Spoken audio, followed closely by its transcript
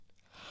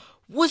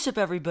What's up,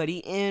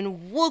 everybody,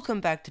 and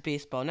welcome back to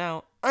Baseball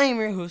Now. I am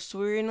your host,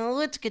 Sawyer, and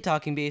let's get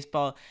talking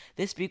baseball.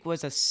 This week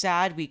was a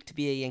sad week to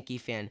be a Yankee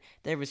fan.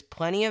 There was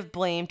plenty of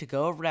blame to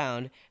go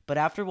around, but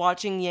after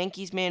watching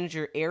Yankees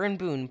manager Aaron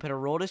Boone put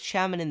Aroldis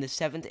Chapman in the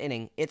 7th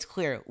inning, it's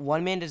clear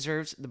one man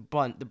deserves the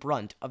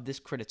brunt of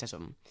this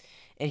criticism,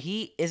 and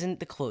he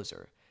isn't the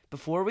closer.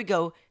 Before we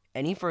go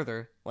any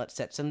further, let's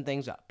set some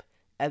things up.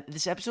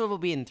 This episode will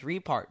be in 3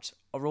 parts: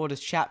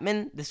 Aroldis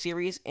Chapman, the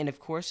series, and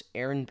of course,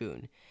 Aaron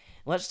Boone.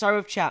 Let's start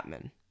with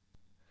Chapman.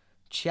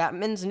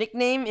 Chapman's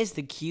nickname is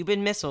the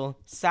Cuban Missile.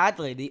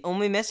 Sadly, the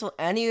only missile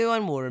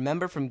anyone will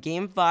remember from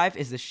Game 5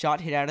 is the shot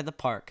hit out of the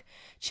park.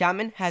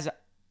 Chapman has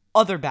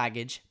other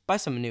baggage, by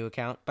some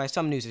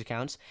news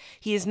accounts.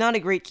 He is not a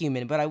great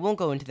human, but I won't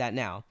go into that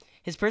now.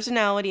 His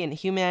personality and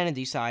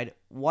humanity side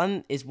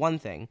is one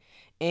thing,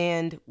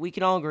 and we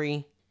can all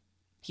agree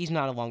he's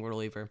not a long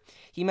reliever.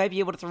 He might be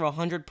able to throw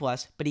 100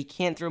 plus, but he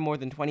can't throw more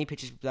than 20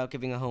 pitches without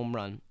giving a home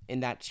run,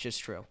 and that's just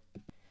true.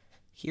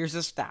 Here's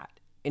a stat.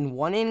 In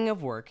one inning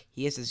of work,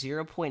 he has a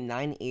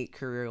 0.98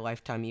 career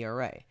lifetime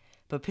ERA,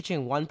 but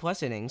pitching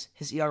 1+ innings,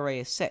 his ERA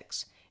is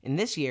 6. And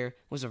this year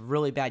was a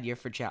really bad year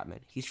for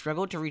Chapman. He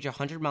struggled to reach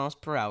 100 miles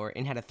per hour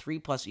and had a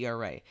 3+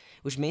 ERA,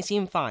 which may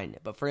seem fine,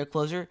 but for a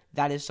closer,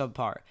 that is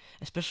subpar,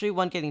 especially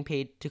when getting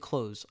paid to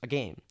close a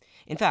game.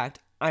 In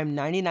fact, I'm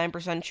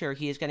 99% sure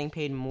he is getting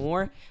paid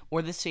more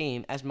or the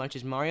same as much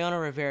as Mariano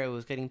Rivera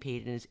was getting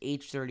paid in his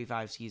age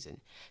 35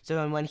 season.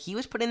 So when he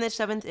was put in the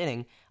 7th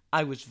inning,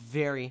 I was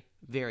very,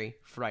 very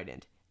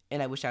frightened,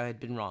 and I wish I had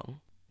been wrong.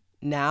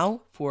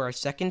 Now, for our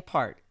second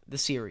part, the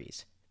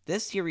series.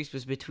 This series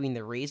was between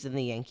the Rays and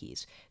the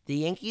Yankees. The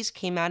Yankees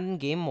came out in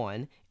Game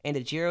 1, and a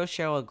Giro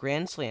Sherrill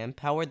grand slam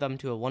powered them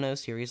to a 1-0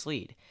 series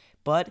lead.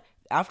 But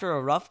after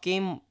a rough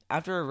game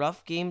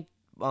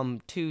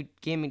 2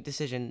 gaming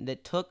decision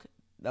that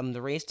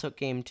the Rays took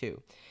Game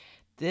 2.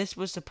 This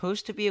was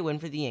supposed to be a win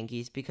for the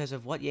Yankees because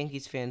of what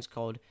Yankees fans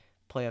called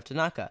playoff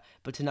Tanaka,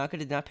 but Tanaka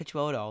did not pitch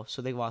well at all,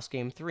 so they lost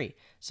Game 3.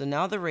 So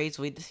now the Rays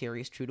lead the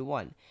series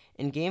 2-1.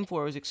 In Game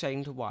 4, it was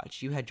exciting to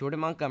watch. You had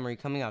Jordan Montgomery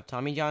coming out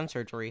Tommy John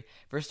surgery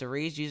versus the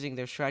Rays using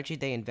their strategy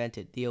they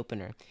invented, the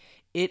opener.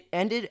 It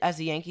ended as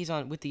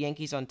with the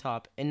Yankees on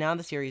top, and now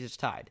the series is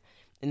tied.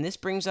 And this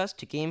brings us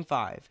to Game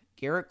 5,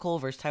 Garrett Cole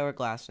versus Tyler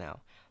Glasnow.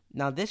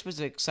 Now this was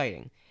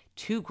exciting.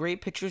 2 great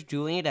pitchers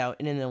dueling it out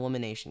in an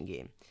elimination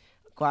game.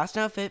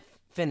 Glasnow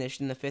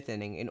finished in the 5th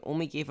inning and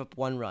only gave up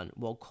 1 run,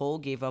 while Cole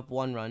gave up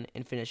 1 run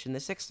and finished in the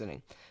 6th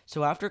inning.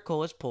 So after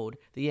Cole is pulled,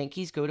 the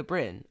Yankees go to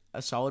Britton,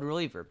 a solid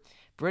reliever.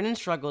 Britton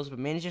struggles but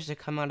manages to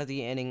come out of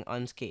the inning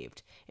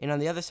unscathed. And on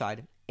the other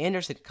side,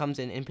 Anderson comes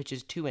in and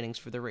pitches 2 innings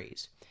for the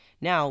Rays.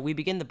 Now, we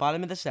begin the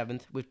bottom of the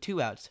 7th with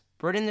 2 outs.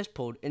 Britton is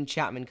pulled and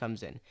Chapman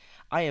comes in.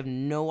 I have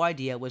no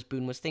idea what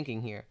Boone was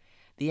thinking here.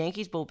 The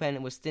Yankees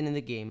bullpen was thin in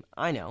the game,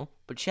 I know,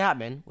 but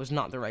Chapman was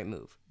not the right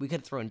move. We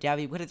could have thrown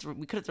Davey, we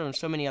could have thrown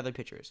so many other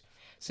pitchers.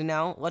 So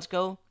now, let's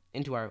go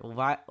into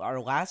our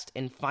last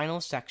and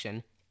final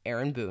section,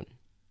 Aaron Boone.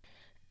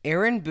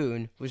 Aaron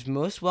Boone was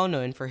most well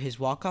known for his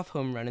walk-off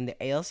home run in the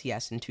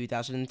ALCS in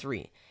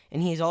 2003,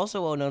 and he is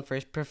also well known for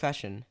his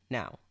profession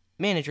now.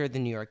 Manager of the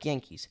New York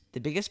Yankees.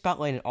 The biggest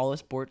spotlight in all of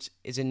sports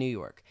is in New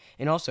York,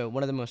 and also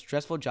one of the most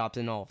stressful jobs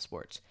in all of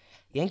sports.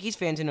 Yankees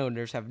fans and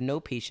owners have no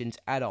patience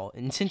at all,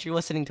 and since you're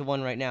listening to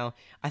one right now,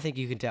 I think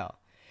you can tell.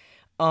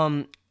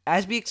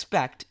 As we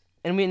expect,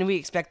 and we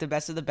expect the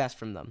best of the best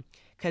from them,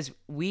 because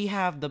we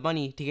have the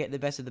money to get the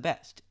best of the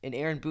best, and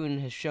Aaron Boone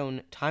has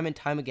shown time and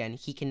time again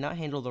he cannot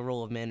handle the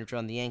role of manager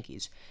on the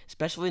Yankees,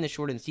 especially in the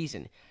shortened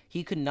season.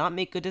 He could not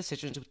make good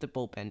decisions with the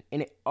bullpen,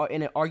 and it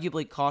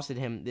arguably costed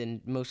him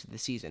in most of the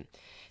season.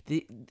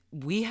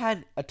 We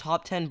had a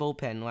top 10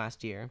 bullpen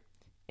last year,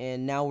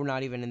 and now we're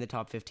not even in the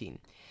top 15.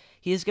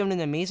 He has given an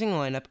amazing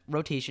lineup,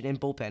 rotation, and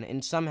bullpen,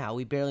 and somehow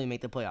we barely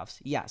make the playoffs.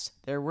 Yes,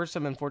 there were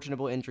some unfortunate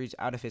injuries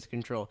out of his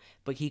control,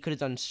 but he could have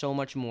done so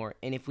much more,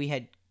 and if we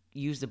had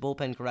used the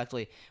bullpen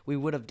correctly, we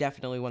would have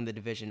definitely won the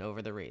division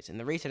over the Rays. And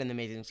the Rays had an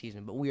amazing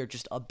season, but we are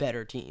just a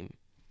better team.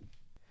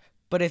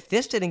 But if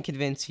this didn't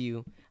convince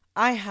you,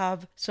 I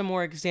have some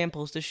more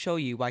examples to show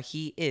you why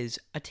he is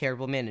a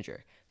terrible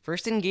manager.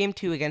 First, in Game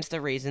 2 against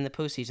the Rays in the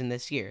postseason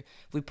this year,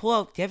 we pull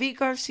out Deivi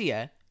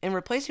Garcia and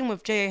replace him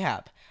with J.A.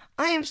 Happ.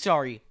 I am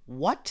sorry,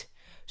 what?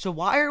 So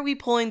why are we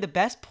pulling the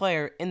best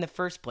player in the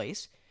first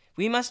place?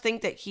 We must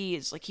think that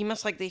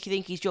they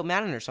think he's Joe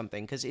Madden or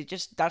something, because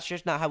that's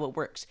just not how it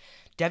works.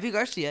 Deivi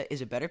Garcia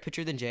is a better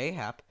pitcher than J.A.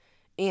 Happ,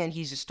 and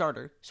he's a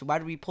starter, so why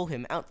do we pull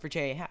him out for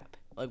J.A. Happ?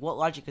 Like, what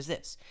logic is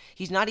this?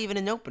 He's not even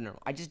an opener.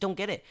 I just don't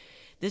get it.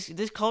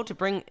 This call to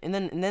bring, and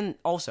then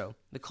also,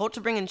 the call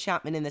to bring in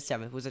Chapman in the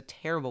 7th was a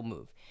terrible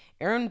move.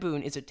 Aaron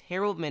Boone is a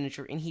terrible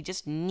manager, and he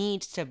just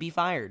needs to be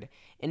fired.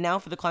 And now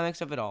for the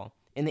climax of it all.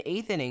 In the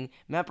 8th inning,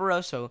 Matt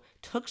Barroso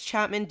took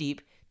Chapman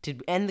deep to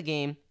end the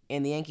game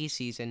and the Yankees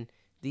season.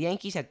 The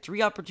Yankees had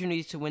 3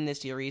 opportunities to win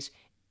this series,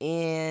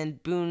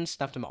 and Boone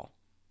snuffed them all.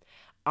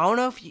 I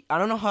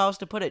don't know how else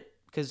to put it,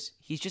 because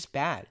he's just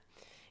bad.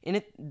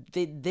 And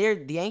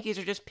the Yankees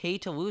are just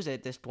paid to lose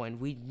at this point.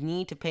 We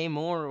need to pay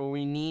more, or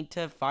we need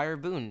to fire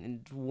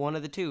Boone. One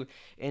of the two.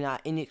 And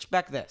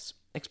expect this.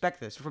 Expect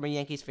this from a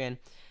Yankees fan.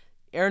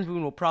 Aaron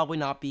Boone will probably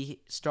not be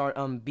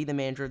the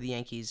manager of the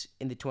Yankees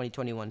in the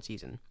 2021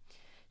 season.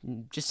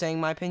 Just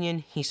saying my opinion.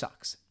 He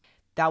sucks.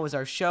 That was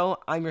our show.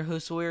 I'm your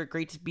host, Sawyer.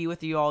 Great to be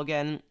with you all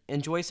again.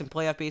 Enjoy some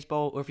playoff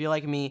baseball, or if you're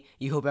like me,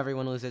 you hope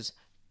everyone loses.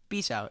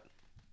 Peace out.